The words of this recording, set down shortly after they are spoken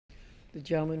The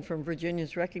gentleman from Virginia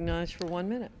is recognized for 1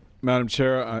 minute. Madam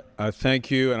Chair, I thank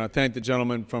you, and I thank the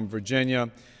gentleman from Virginia.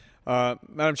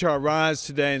 Madam Chair, I rise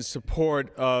today in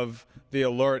support of the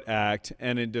ALERRT Act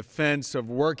and in defense of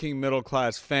working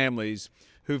middle-class families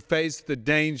who face the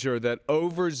danger that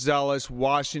overzealous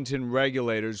Washington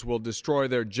regulators will destroy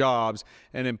their jobs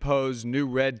and impose new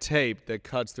red tape that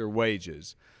cuts their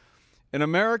wages. An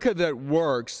America that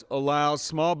works allows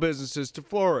small businesses to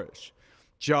flourish,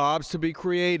 jobs to be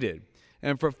created,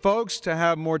 and for folks to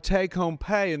have more take-home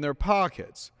pay in their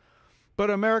pockets. But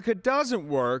America doesn't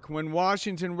work when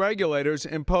Washington regulators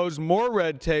impose more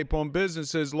red tape on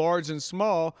businesses large and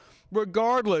small,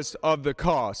 regardless of the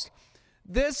cost.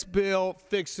 This bill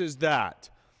fixes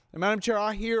that. And Madam Chair,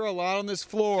 I hear a lot on this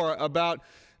floor about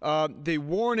the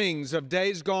warnings of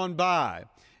days gone by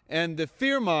and the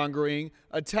fear-mongering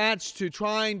attached to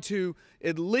trying to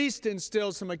at least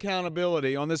instill some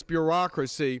accountability on this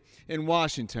bureaucracy in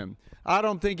Washington. I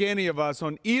don't think any of us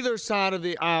on either side of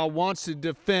the aisle wants to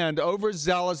defend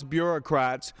overzealous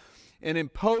bureaucrats in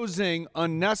imposing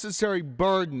unnecessary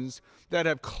burdens that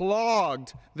have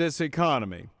clogged this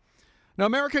economy. Now,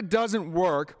 America doesn't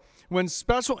work when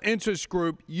special interest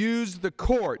groups use the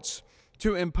courts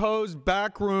to impose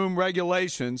backroom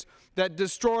regulations that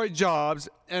destroy jobs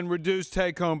and reduce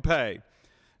take-home pay.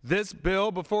 This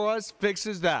bill before us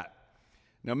fixes that.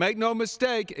 Now, make no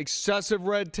mistake, excessive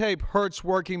red tape hurts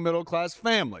working middle-class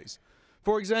families.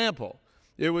 For example,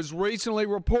 it was recently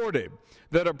reported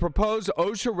that a proposed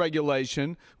OSHA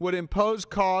regulation would impose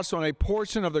costs on a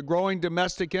portion of the growing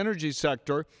domestic energy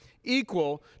sector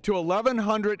equal to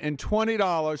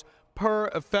 $1,120 per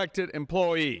affected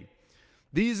employee.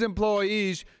 These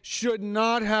employees should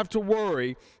not have to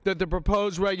worry that the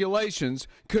proposed regulations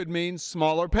could mean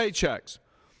smaller paychecks.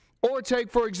 Or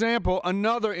take, for example,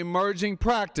 another emerging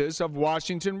practice of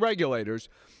Washington regulators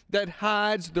that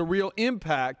hides the real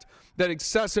impact that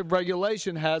excessive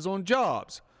regulation has on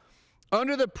jobs.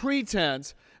 Under the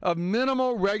pretense of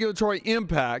minimal regulatory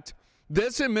impact,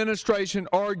 this administration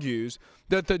argues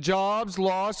that the jobs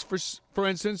lost, for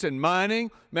instance, in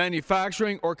mining,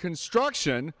 manufacturing, or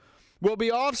construction will be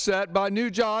offset by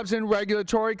new jobs in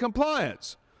regulatory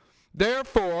compliance.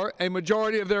 Therefore, a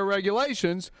majority of their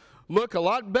regulations look a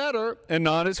lot better and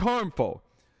not as harmful.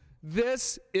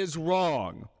 This is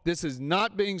wrong. This is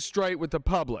not being straight with the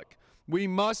public. We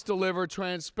must deliver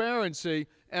transparency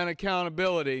and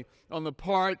accountability on the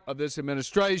part of this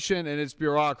administration and its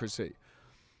bureaucracy.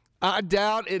 I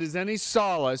doubt it is any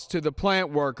solace to the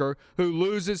plant worker who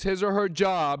loses his or her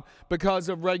job because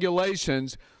of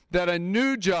regulations that a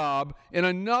new job in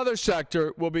another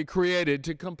sector will be created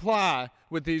to comply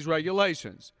with these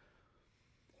regulations.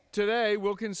 Today,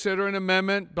 we'll consider an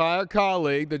amendment by our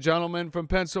colleague, the gentleman from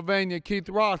Pennsylvania, Keith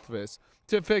Rothfuss,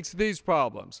 to fix these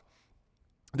problems.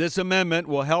 This amendment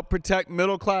will help protect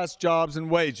middle-class jobs and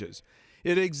wages.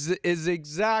 It is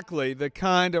exactly the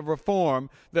kind of reform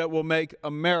that will make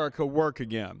America work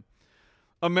again.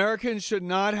 Americans should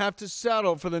not have to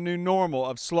settle for the new normal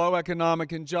of slow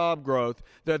economic and job growth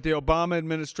that the Obama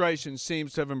administration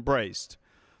seems to have embraced.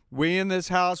 We in this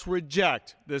House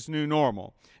reject this new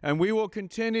normal, and we will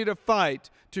continue to fight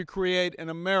to create an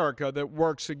America that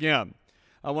works again.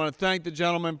 I want to thank the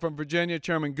gentleman from Virginia,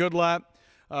 Chairman Goodlatte,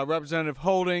 Representative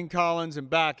Holding, Collins, and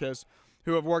Backus,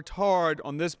 who have worked hard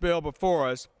on this bill before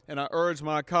us, and I urge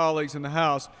my colleagues in the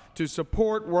House to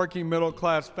support working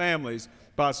middle-class families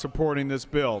by supporting this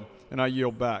bill, and I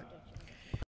yield back.